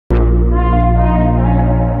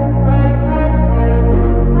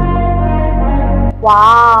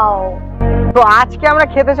Wow. তো আজকে আমরা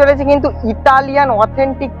খেতে চলেছি কিন্তু ইতালিয়ান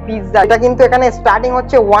অথেন্টিক পিৎজা। এটা কিন্তু এখানে স্টার্টিং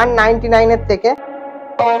হচ্ছে 199 এর থেকে।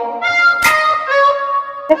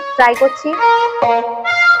 ট্রাই করছি।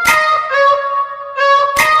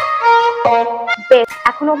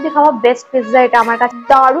 এখনো অব্দি খাওয়া বেস্ট পিৎজা এটা আমার কাছে,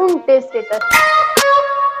 দারুণ টেস্ট এটা।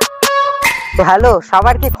 তো হ্যালো,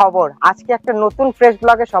 সবার কি খবর? আজকে একটা নতুন ফ্রেশ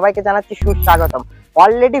ব্লগে সবাইকে জানাচ্ছি সুস্বাগতম।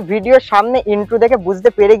 অলরেডি ভিডিওর সামনে ইন্ট্রো দেখে বুঝতে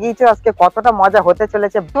পেরে গিয়েছো আজকে কতটা মজা হতে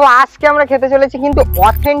চলেছে। তো আজকে আমরা খেতে চলেছি কিন্তু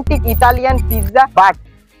অথেন্টিক ইতালিয়ান পিৎজা। বাট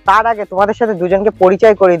তার আগে তোমাদের সাথে দুজনকে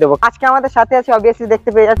পরিচয় করিয়ে দেবো। আজকে আমাদের সাথে আছে, অবভিয়াসলি দেখতে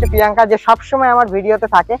পেয়ে যাচ্ছে, প্রিয়াঙ্কা, যে সবসময় আমার ভিডিওতে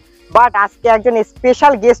থাকে। বাট আজকে একজন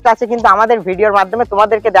স্পেশাল গেস্ট আছে কিন্তু আমাদের ভিডিওর মাধ্যমে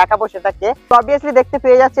তোমাদেরকে দেখাবো সেটা কে। অবভিয়াসলি দেখতে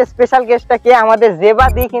পেয়ে যাচ্ছে স্পেশাল গেস্টটা কে, আমাদের জেবা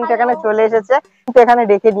দি কিন্তু এখানে চলে এসেছে। কিন্তু এখানে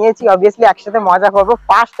ডেকে নিয়েছি, অবভিয়াসলি একসাথে মজা করবো।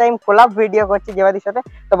 ফার্স্ট টাইম কোলাব ভিডিও করছি জেবাদির সাথে।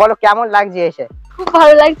 তো বলো কেমন লাগছে এসে? খুব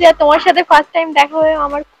ভালো লাগছে, আর তোমার সাথে ফার্স্ট টাইম দেখা হয়ে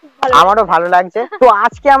আমার আমারও ভালো লাগছে। তো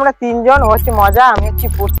আজকে আমরা তিনজন হচ্ছে মজা, আমি হচ্ছি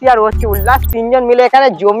ফুর্তি আর হচ্ছে উল্লাস, তিনজন মিলে এখানে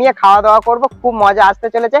জমিয়ে খাওয়া দাওয়া করবো। খুব মজা আসতে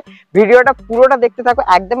চলেছে। ভিডিওটা পুরোটা দেখতে থাকো,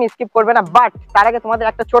 একদম স্কিপ করবে না। বাট তার আগে তোমাদের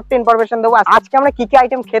একটা ছোট্ট ইনফরমেশন দেবো, আজকে আমরা কি কি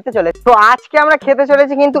আইটেম খেতে চলেছি। তো আজকে আমরা খেতে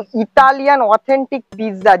চলেছি কিন্তু ইতালিয়ান অথেন্টিক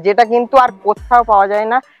পিৎজা, যেটা কিন্তু আর কোথাও পাওয়া যায়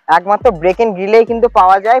না, একমাত্র ব্রেক এন্ড গ্রিলেই কিন্তু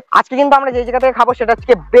পাওয়া যায়। আজকে কিন্তু আমরা যে জায়গা থেকে খাবো সেটা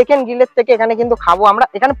হচ্ছে ব্রেক এন্ড গ্রিলের থেকে। এখানে কিন্তু খাবো আমরা,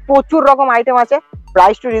 এখানে প্রচুর রকম আইটেম আছে।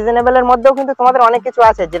 প্রাইস টু রিজনেবল এর মধ্যেও কিন্তু তোমাদের অনেক কিছু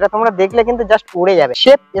আছে যেটা তোমরা দেখলে কিন্তু জাস্ট উড়ে যাবে।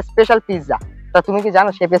 Chef special pizza. তা তুমি কি জানো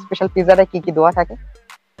শেফ স্পেশাল পিৎজাটা কি কি দেওয়া থাকে?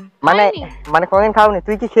 মানে কোনোদিন খাওনি?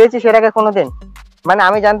 তুই কি খেয়েছিস সেটাকে আগে কোনোদিন? মানে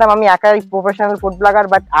আমি জানতাম আমি একাই প্রফেশনাল ফুড ব্লগার,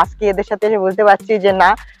 বাট আজকে এদের সাথে এসে বুঝতে পারছি যে না,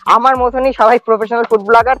 আমার মতনই সবাই প্রফেশনাল ফুড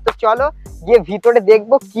ব্লগার। তো চলো গিয়ে ভিতরে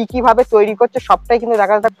দেখবো কি কি ভাবে তৈরি করছে, সবটাই কিন্তু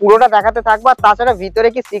দেখাতে থাকবো, পুরোটা দেখাতে থাকবো। আর তাছাড়া ভিতরে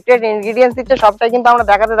কি সিক্রেট ইনগ্রিডিয়েন্টস দিচ্ছে সবটাই কিন্তু আমরা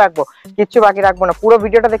দেখাতে থাকবো, কিচ্ছু বাকি রাখবো না। পুরো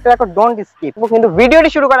ভিডিওটা দেখতে থাকো, ডোন্ট স্কিপ। কিন্তু ভিডিওটি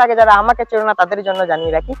শুরু করার আগে যারা আমাকে চেনো না তাদের জন্য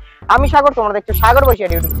জানিয়ে রাখি, আমি সাগর, তোমরা দেখছো সাগর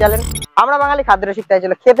বসিয়ার ইউটিউব চ্যানেল। আমরা বাঙালি খাদ্য রসিক, তাই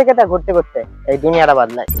চলো খেতে খেতে ঘুরতে ঘুরতে এই দুনিয়াটা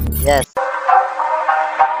বদলায়। Yes.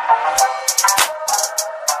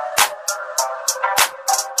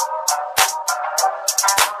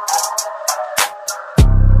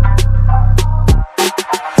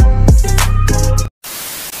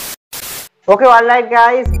 Okay, alright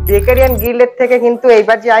guys, bakery and গ্রিলের থেকে কিন্তু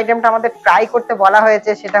এইবার যে আইটেমটা আমাদের ট্রাই করতে বলা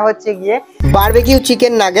হয়েছে সেটা হচ্ছে গিয়ে বারবিকিউ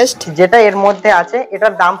চিকেন নাগেটস, যেটা এর মধ্যে আছে।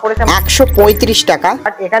 এটার দাম পড়েছে 135 টাকা।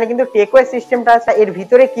 বাট এখানে কিন্তু টেকওয়ে সিস্টেমটা আছে। এর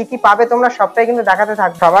ভিতরে কি কি পাবে তোমরা সবটাই কিন্তু দেখাতে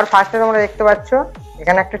থাকবে। সবার ফার্স্টে তোমরা দেখতে পাচ্ছ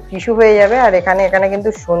এখানে একটা টিস্যু হয়ে যাবে, আর এখানে কিন্তু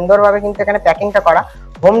সুন্দরভাবে কিন্তু এখানে প্যাকিংটা করা।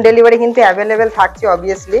 হোম ডেলিভারি কিন্তু অ্যাভেলেবেল থাকছে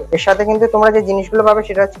অবভিয়াসলি। এর সাথে কিন্তু তোমরা যে জিনিসগুলো পাবে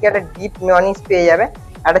সেটা হচ্ছে কি একটা ডিপ মেয়োনিজ পেয়ে যাবে,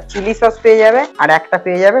 একটা চিলি সস পেয়ে যাবে, আর একটা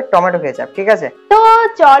পেয়ে যাবে টমেটো কেচাপ। ঠিক আছে, তো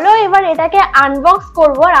চলো এবার এটাকে আনবক্স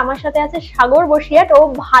করবো। আর আমার সাথে আছে সাগর বসিয়াট, ও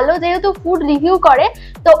ভালো যেহেতু ফুড রিভিউ করে,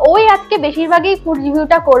 তো ওই আজকে বেশিরভাগই ফুড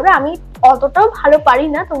রিভিউটা করবে। আমি অতটাও ভালো পারি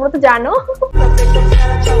না, তোমরা তো জানো।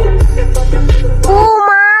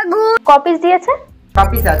 কপিস দিয়েছে,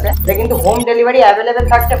 কপিস আছে, এটা কিন্তু হোম ডেলিভারি অ্যাভেলেবেল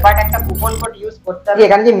থাকছে। বাট একটা কুপন কোড ইউজ করতে হবে।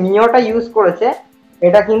 এখানে যে মিওটা ইউজ করেছে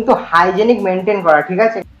এটা কিন্তু হাইজেনিক মেনটেন করা। ঠিক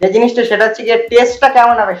আছে, যে জিনিসটা সেটা হচ্ছে যে টেস্টটা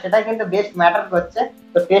কেমন হবে সেটাই কিন্তু বেস্ট ম্যাটার করছে।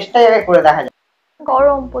 তো টেস্টটাই আগে করে দেখা যায়।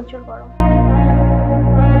 গরম, প্রচুর গরম।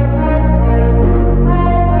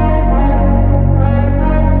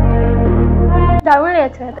 দারুণ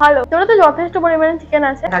লেগেছে, ভালো। তোরা তো যথেষ্ট পরিমাণে চিকেন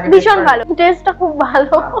আছে, ভীষণ ভালো, টেস্টটা খুব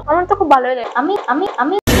ভালো। আমার তো খুব ভালোই লাগে। আমি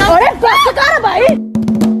আরে বাচ্চা ভাই,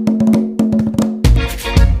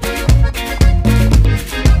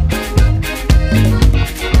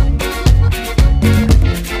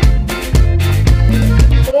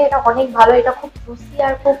 এটা অনেক ভালো। এটা খুব জুসি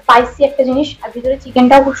আর খুব স্পাইসি একটা জিনিস, আর ভিতরে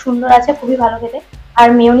চিকেনটাও খুব সুন্দর আছে, খুবই ভালো খেতে। আর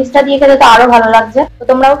মেয়োনিজটা দিয়ে খেতে তো আরো ভালো লাগছে। তো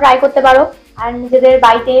তোমরাও ট্রাই করতে পারো, আর নিজেদের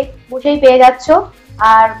বাড়িতে বসেই পেয়ে যাচ্ছ।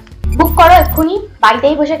 আর বুক করো এক্ষুনি,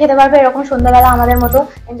 বাড়িতেই বসে খেতে পারবে এরকম সন্ধ্যাবেলা আমাদের মতো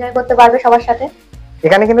এনজয় করতে পারবে সবার সাথে।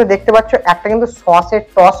 এখানে কিন্তু দেখতে পাচ্ছ একটা কিন্তু সসের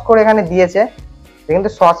টস করে এখানে দিয়েছে, কিন্তু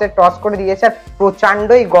সসের টস করে দিয়েছে, আর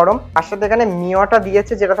প্রচন্ডই গরম। তার সাথে এখানে মিওটা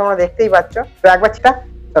দিয়েছে যেটা তোমরা দেখতেই পাচ্ছ। তো একবার সেটা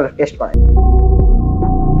চলো টেস্ট করে।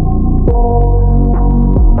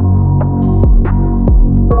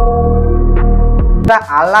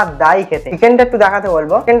 আলাদাই খেতে। চিকেনটা একটু দেখাতে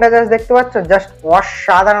বলবো। চিকেনটা জাস্ট দেখতে পাচ্ছ, জাস্ট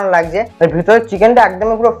অসাধারণ লাগছে। এর ভিতরে চিকেনটা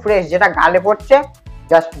একদমই পুরো ফ্রেশ, যেটা গালে পড়ছে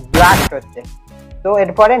জাস্ট ব্লাস্ট হচ্ছে। তো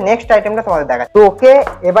এরপরে নেক্সট আইটেমটা তোমাদের দেখাচ্ছি। তো ওকে,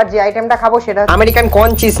 এবার যে আইটেমটা খাবো সেটা আমেরিকান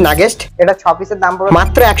কর্ন চিজ নাগেটস। এটা 6 পিসের দাম পড়বে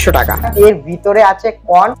মাত্র 100 টাকা। এর ভিতরে আছে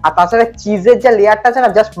কর্ন, আর তাছাড়া চিজের যে লেয়ারটা আছে না,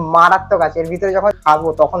 জাস্ট মারাত্মক আছে। এর ভিতরে যখন খাবো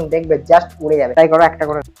তখন দেখবে জাস্ট উড়ে যাবে। তাই করো, একটা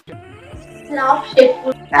করে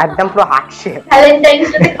একদম পুরো হাঁকছে।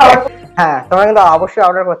 হ্যাঁ, তোমরা কিন্তু অবশ্যই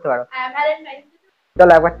অর্ডার করতে পারো।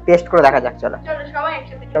 চলো একবার টেস্ট করে দেখা যাক। চলো সবাই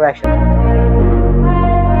একসাথে।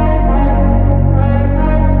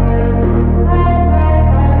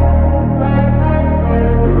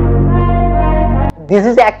 This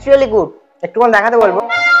is actually good. একটুক্ষণ দেখাতে বলবো।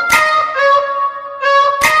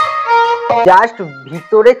 জাস্ট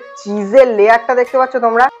ভিতরে চিজের লেয়ারটা দেখতে পাচ্ছ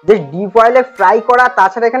তোমরা, যে ডিপ অয়েলে ফ্রাই করা,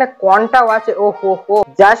 তাছাড়া এখানে কর্নটাও আছে। ও হো হো,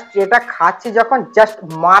 জাস্ট এটা খাচ্ছি যখন জাস্ট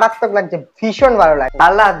মারাত্মক লাগছে, ভীষণ ভালো লাগে।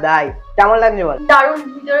 আল্লাহ দাই, কেমন লাগছে বল? দারুণ,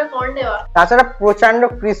 ভিতরে কর্ন দেওয়া, তাছাড়া প্রচন্ড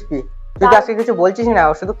ক্রিস্পি। তুই তো আজকে কিছু বলছিস না,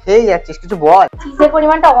 শুধু খেয়েই যাচ্ছিস, কিছু বল। চিজের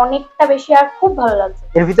পরিমাণটা অনেকটা বেশি আর খুব ভালো লাগছে।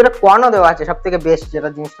 এর ভিতরে কর্নও দেওয়া আছে, সব থেকে বেস্ট যেটা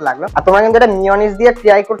জিনিসটা লাগলো। আর তোমরা কিন্তু এটা মিয়োনিজ দিয়ে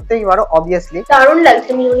ট্রাই করতেই পারো, অবভিয়াসলি দারুণ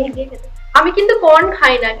লাগছে মিয়োনিজ দিয়ে খেতে। আমি কিন্তু কর্ন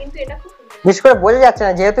খাই না, কিন্তু এটা খুব বিশেষ করে বোঝা যাচ্ছে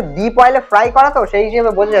না, যেহেতু ডিপ অয়েলে ফ্রাই করা তো সেই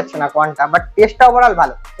হিসেবে বোঝা যাচ্ছে না কর্নটা, বাট টেস্টটা ওভারঅল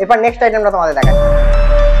ভালো। এরপর নেক্সট আইটেমটা তোমাদের দেখাই।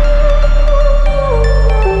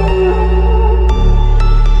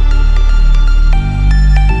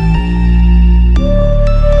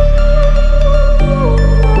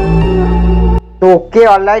 তো ওকে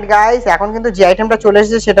অলরাইট গাইস, এখন কিন্তু যে আইটেমটা চলে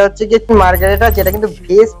এসেছে সেটা হচ্ছে কি মার্গারেটা, যেটা কিন্তু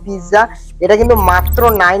ভেজ পিৎজা। এটা কিন্তু মাত্র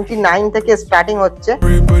 99 থেকে স্টার্টিং হচ্ছে।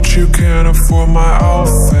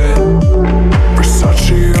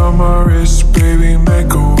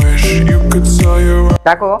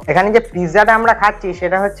 দেখো এখানে যে পিৎজাটা আমরা খাচ্ছি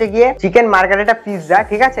সেটা হচ্ছে গিয়ে চিকেন মার্গারেটা পিৎজা,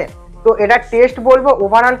 ঠিক আছে? তো এটা টেস্ট বলবো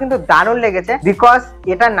ওভারঅল কিন্তু দারুণ লেগেছে, বিকজ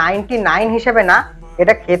এটা 99 হিসেবে না,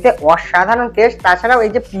 এটা খেতে অসাধারণ টেস্ট। তাছাড়াও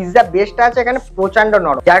এই যে পিৎজা বেসটা আছে এখানে প্রচন্ড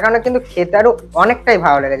নরম, যার কারণে কিন্তু খেতে আরো অনেকটাই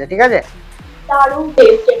ভালো লেগেছে, ঠিক আছে? দারুণ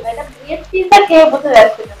টেস্ট। এটা ভেজ পিৎজা খেয়ে বোঝা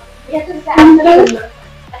যাচ্ছে না, এটা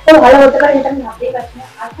এত ভালো হতে পারে এটা আমি ভাবতেই পারছি না।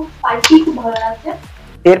 আর খুব স্পাইসি, খুব ভালো লাগছে।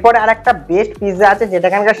 এরপরে আরেকটা বেস্ট পিৎজা আছে যেটা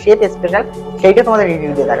এখানকার শেফ স্পেশাল, সেইটা তোমাদের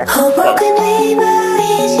রিভিউ দিয়ে দেখাচ্ছি।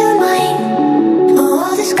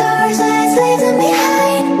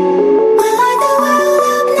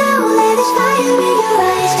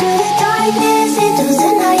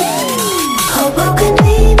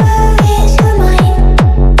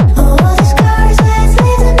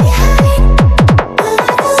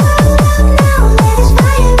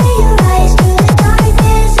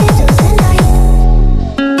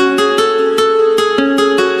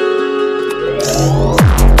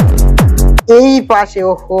 এই পাশে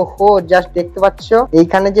ও হো হো, জাস্ট দেখতে পাচ্ছ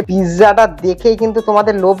এইখানে যে পিৎজাটা দেখেই কিন্তু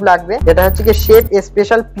তোমাদের লোভ লাগবে। এটা হচ্ছে কি শেফ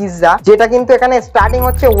স্পেশাল পিৎজা, যেটা কিন্তু এখানে স্টার্টিং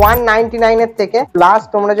হচ্ছে 199 এর থেকে। প্লাস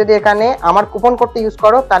তোমরা যদি এখানে আমার কুপন কোডটা ইউজ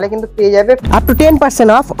করো তাহলে কিন্তু পেয়ে যাবে up to 10%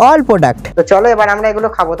 of all product. তো চলো এবার আমরা এগুলো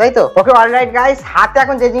খাবো, তাই তো? ওকে অলরাইট গাইস, হাতে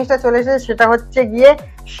এখন যে জিনিসটা চলে এসেছে সেটা হচ্ছে গিয়ে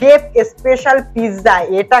শেফ স্পেশাল পিৎজা।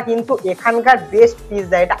 এটা কিন্তু এখানকার বেস্ট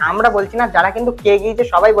পিৎজা, এটা আমরা বলছি না, যারা কিন্তু খেয়ে গিয়েছে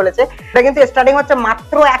সবাই বলেছে। এটা কিন্তু স্টার্টিং হচ্ছে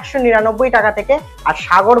মাত্র 199 টাকা থেকে। আর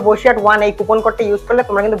সাগর বসিরহাট 1 এই কুপন কোডটা ইউজ করলে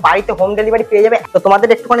তোমরা কিন্তু বাড়িতে হোম ডেলিভারি পেয়ে যাবে। তো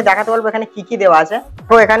তোমাদের একটুখানি দেখাতে বলবো এখানে কি কি দেওয়া আছে।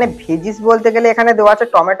 তো এখানে ভেজিস বলতে গেলে এখানে দেওয়া আছে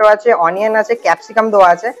টমেটো আছে, অনিয়ন আছে, ক্যাপসিকাম দেওয়া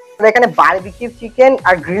আছে। এখানে বারবিকিউ চিকেন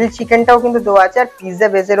আর গ্রিল চিকেনটাও কিন্তু দেওয়া আছে। আর পিৎজা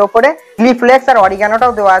বেসের ওপরে চিলি ফ্লেক্স আর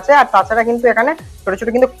অরিগানোটাও দেওয়া আছে। আর তাছাড়া কিন্তু এখানে ছোট ছোট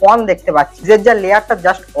কিন্তু কর্ন দেখতে পাচ্ছি, যে যা লেয়ারটা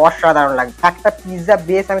জাস্ট অসাধারণ লাগছে। একটা পিৎজা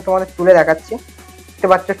বেস আমি তোমাদের তুলে দেখাচ্ছি, দেখতে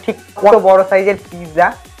পাচ্ছ ঠিক কত বড় সাইজের পিৎজা।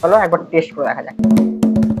 চলো একবার টেস্ট করে দেখা যাক।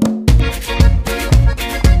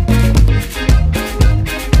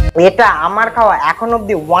 এটা আমার খাওয়া এখন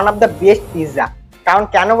অব্দি one of the best pizza. কারণ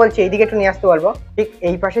কেন বলছি, এইদিকে একটু নিয়ে আসতে পারবো। ঠিক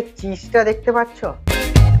এই পাশে চিজটা দেখতে পাচ্ছ,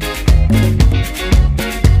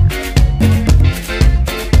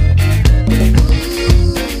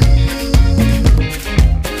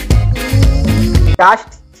 জাস্ট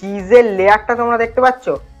চিজের লেয়ারটা তোমরা দেখতে পাচ্ছ।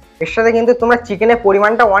 এর সাথে কিন্তু তোমরা চিকেনের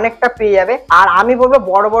পরিমাণটা অনেকটা পেয়ে যাবে। আর আমি বলবো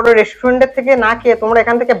বড় বড় রেস্টুরেন্টের থেকে না খেয়ে তোমরা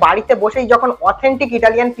এখান থেকে বাড়িতে বসেই যখন অথেন্টিক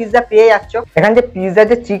ইটালিয়ান পিৎজা পেয়ে যাচ্ছ, এখানে যে পিৎজা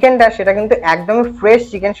যে চিকেনটা সেটা কিন্তু একদমই ফ্রেশ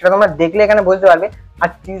চিকেন, সেটা তোমরা দেখলে এখানে বুঝতে পারবে। আর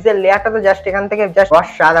চিজের লেয়ারটা তো জাস্ট এখান থেকে জাস্ট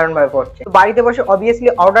অসাধারণ ভাবে পড়ছে। বাড়িতে বসে অবভিয়াসলি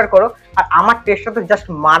অর্ডার করো। আর আমার টেস্টটা তো জাস্ট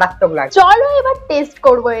মারাত্মক লাগছে। চলো এবার টেস্ট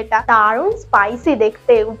করবো। এটা দারুণ স্পাইসি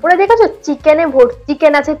দেখতে। উপরে দেখেছো চিকেনে ভর্তি,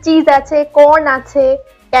 চিকেন আছে, চিজ আছে, কর্ন আছে,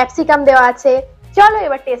 ক্যাপসিকাম দেওয়া আছে। চলো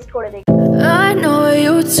এবার টেস্ট করে দেখি। I know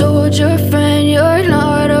you told your friend you're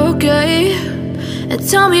not okay, and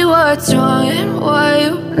tell me what's wrong and why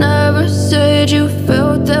you never said you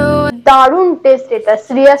felt that way. দারুণ টেস্ট এটা,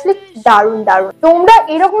 সিরিয়াসলি দারুণ দারুণ। তোমরা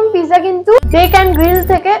এরকম পিৎজা কিন্তু বেক এন্ড গ্রিল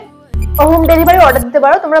থেকে হোম ডেলিভারি অর্ডার দিতে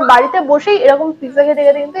পারো। তোমরা বাড়িতে বসেই এরকম পিৎজা খেতে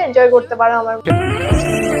খেতে কিন্তু এনজয় করতে পারো। আমার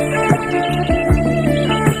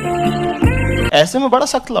ऐसे में बड़ा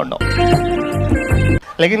सख्त लौंडा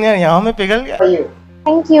लेकिन यार यहाँ में पिघल गया।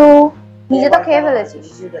 Thank you. নিজে তো খেয়ে ফেলেছিস,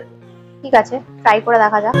 ঠিক আছে ট্রাই করে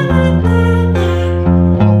দেখা যাক।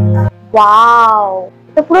 ওয়াও,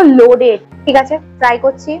 এটা পুরো লোডেড। ঠিক আছে ট্রাই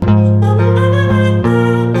করছি।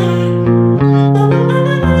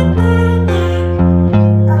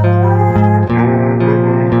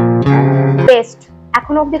 বেস্ট,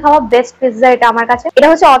 এখনো অব্দি খাওয়া বেস্ট পিৎজা এটা আমার কাছে। এটা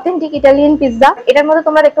হচ্ছে অথেন্টিক ইটালিয়ান পিৎজা। এটার মধ্যে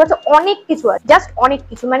তোমরা দেখতে পাচ্ছ অনেক কিছু আছে, জাস্ট অনেক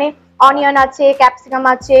কিছু, মানে অনিয়ন আছে, ক্যাপসিকাম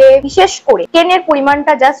আছে, বিশেষ করে চিকেনের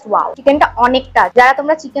পরিমাণটা জাস্ট ওয়াও। চিকেনটা অনেকটা, যারা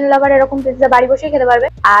তোমরা চিকেন লাভার এরকম পিৎজা বাড়ি বসে খেতে পারবে।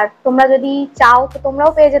 আর তোমরা যদি চাও তো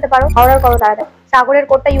তোমরাও পেয়ে যেতে পারো, অর্ডার করো তাড়াতাড়ি। সাগরের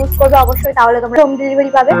কোডটা ইউজ করবে অবশ্যই, তাহলে তোমরা হোম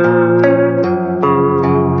ডেলিভারি পাবে।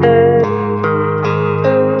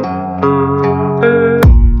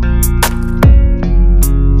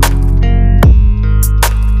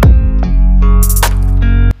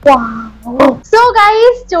 সো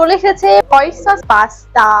গাইস, চলে এসেছে হোয়াইট সস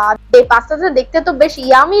পাস্তা। এই পাস্তাটা দেখতে তো বেশ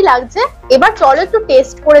ইয়ামি লাগছে, এবার চলো একটু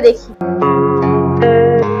টেস্ট করে দেখি।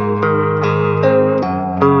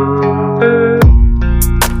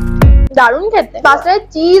 দারুণ খেতে। পাস্তায়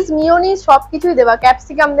চিজ, মিয়োনিজ সবকিছুই দেওয়া,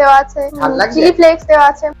 ক্যাপসিকাম দেওয়া আছে, চিলি ফ্লেক্স দেওয়া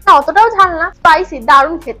আছে। না অতটাও ঝাল না, স্পাইসি,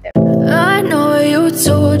 দারুণ খেতে। I know you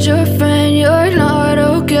told your friend you're not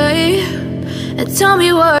okay. And tell me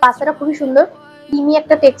what. পাস্তাটা খুবই সুন্দর, ক্রিমি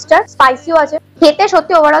একটা টেক্সচার, স্পাইসিও আছে, খেতে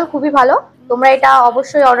সত্যি ওভারঅল খুবই ভালো। তোমরা এটা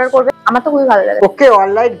অবশ্যই অর্ডার করবে, আমার তো খুবই ভালো লাগে। ওকে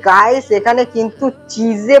অলরাইট গাইস, এখানে কিন্তু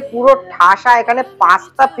চিজে পুরো ঠাসা এখানে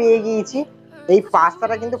পাস্তা পেয়ে গিয়েছি। এই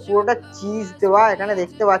পাস্তাটা কিন্তু পুরোটা চিজ দেওয়া, এখানে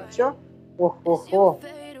দেখতে পাচ্ছ। ওহো,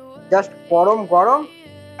 জাস্ট গরম গরম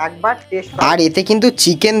একবার টেস্ট। আর এতে কিন্তু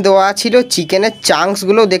চিকেন দেওয়া ছিল, চিকেনের চাংস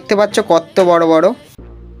গুলো দেখতে পাচ্ছ কত বড় বড়,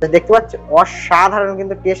 দেখতে পাচ্ছ। অসাধারণ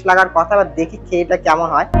কিন্তু টেস্ট লাগার কথা। এবার দেখি খেয়েটা কেমন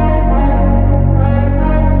হয়।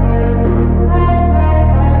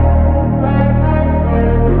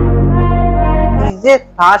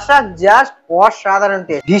 জাস্ট অসাধারণ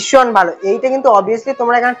টেস্ট, ভীষণ ভালো। এইটা কিন্তু অবভিয়াসলি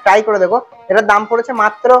তোমরা এখানে ট্রাই করে দেখো। এটার দাম পড়েছে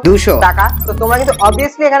মাত্র 200 টাকা। তো তোমরা কিন্তু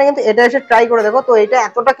অবভিয়াসলি এখানে কিন্তু এটা এসে ট্রাই করে দেখো। তো এটা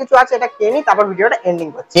এতটা কিছু আছে, এটা খেয়ে নি, তারপর ভিডিওটা এন্ডিং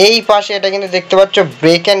করছি। এই পাশে এটা কিন্তু দেখতে পাচ্ছ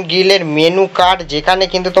ব্রেক এন্ড গ্রিলের মেনু কার্ড, যেখানে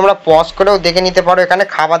কিন্তু তোমরা পজ করেও দেখে নিতে পারো। এখানে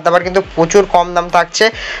খাবার দাবার কিন্তু প্রচুর কম দাম থাকছে।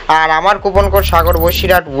 আর আমার কুপন কোড সাগর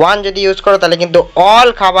বসিরহাট 1 যদি ইউজ করো, তাহলে কিন্তু অল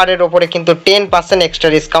খাবারের উপরে কিন্তু 10% এক্সট্রা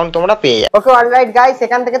ডিসকাউন্ট তোমরা পেয়ে যাবে। ওকে অলরাইট গাইস,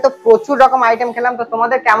 এখান থেকে তো প্রচুর রকম আইটেম খেলাম। তো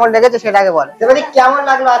তোমাদের কেমন লেগেছে সেটাকে বলো। তোমাদের কেমন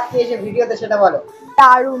লাগলো আজকে এসে ভিডিওতে সেটা বলো।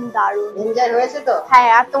 দারুণ দারুণ এনজয় হয়েছে তো? হ্যাঁ,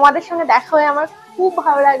 আর তোমাদের সঙ্গে দেখা হয়ে আমার খুব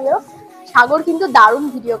ভালো লাগলো। সাগর কিন্তু দারুণ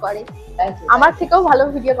ভিডিও করে, আমার থেকেও ভালো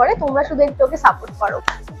ভিডিও করে। তোমরা শুধু একটু ওকে সাপোর্ট করো।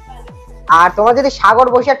 আর তোমরা যদি সাগর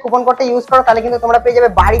বসিরহাট কুপন কোডটা ইউজ করো, তাহলে কিন্তু তোমরা পেয়ে যাবে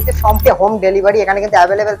বাড়িতে সম্পূর্ণ হোম ডেলিভারি। এখানে কিন্তু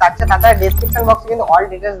অ্যাভেলেবেল থাকছে, তাছাড়া ডেসক্রিপশন বক্সে কিন্তু অল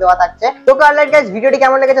ডিটেইলস দেওয়া থাকছে। তো অলরাইট গাইস, ভিডিওটি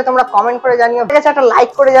কেমন লেগেছে তোমরা কমেন্ট করে জানিও। ঠিক আছে, একটা লাইক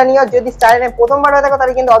করে জানিও। যদি চ্যানেলে প্রথমবার হয়ে থাকো,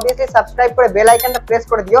 তাহলে কিন্তু অবভিয়াসলি সাবস্ক্রাইব করে বেল আইকনটা প্রেস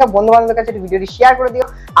করে দিও। বন্ধু বান্ধবের কাছে ভিডিওটি শেয়ার করে দিও।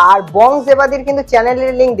 আর বং জেবাদির কিন্তু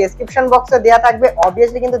চ্যানেলের লিংক ডেসক্রিপশন বক্সে দেওয়া থাকবে।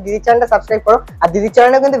 অবভিয়াসলি কিন্তু দিদির চ্যানেলটা সাবস্ক্রাইব করো। আর দিদির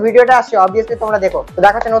চ্যানেলে কিন্তু ভিডিওটা আসছে, অবভিয়াসলি তোমরা দেখো। তো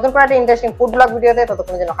দেখা হচ্ছে নতুন করে একটা ইন্টারেস্টিং ফুড ব্লগ ভিডিওতে।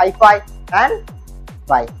 ততক্ষণের জন্য হাই ফাই এন্ড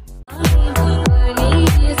বাই।